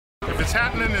it's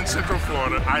happening in Central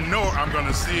Florida, I know I'm going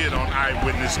to see it on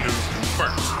Eyewitness News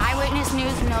first. Eyewitness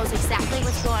News knows exactly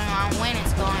what's going on, when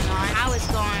it's going on, how it's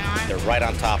going on. They're right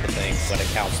on top of things when it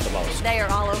counts the most. They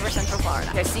are all over Central Florida.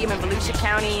 I see them in Volusia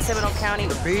County, Seminole County.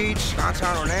 The beach,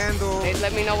 downtown Orlando. They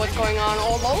let me know what's going on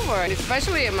all over,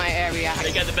 especially in my area.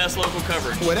 They got the best local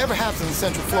coverage. Whatever happens in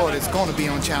Central Florida, it's going to be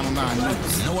on Channel 9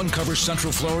 News. No one covers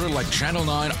Central Florida like Channel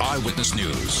 9 Eyewitness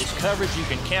News. It's coverage you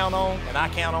can count on, and I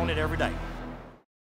count on it every day.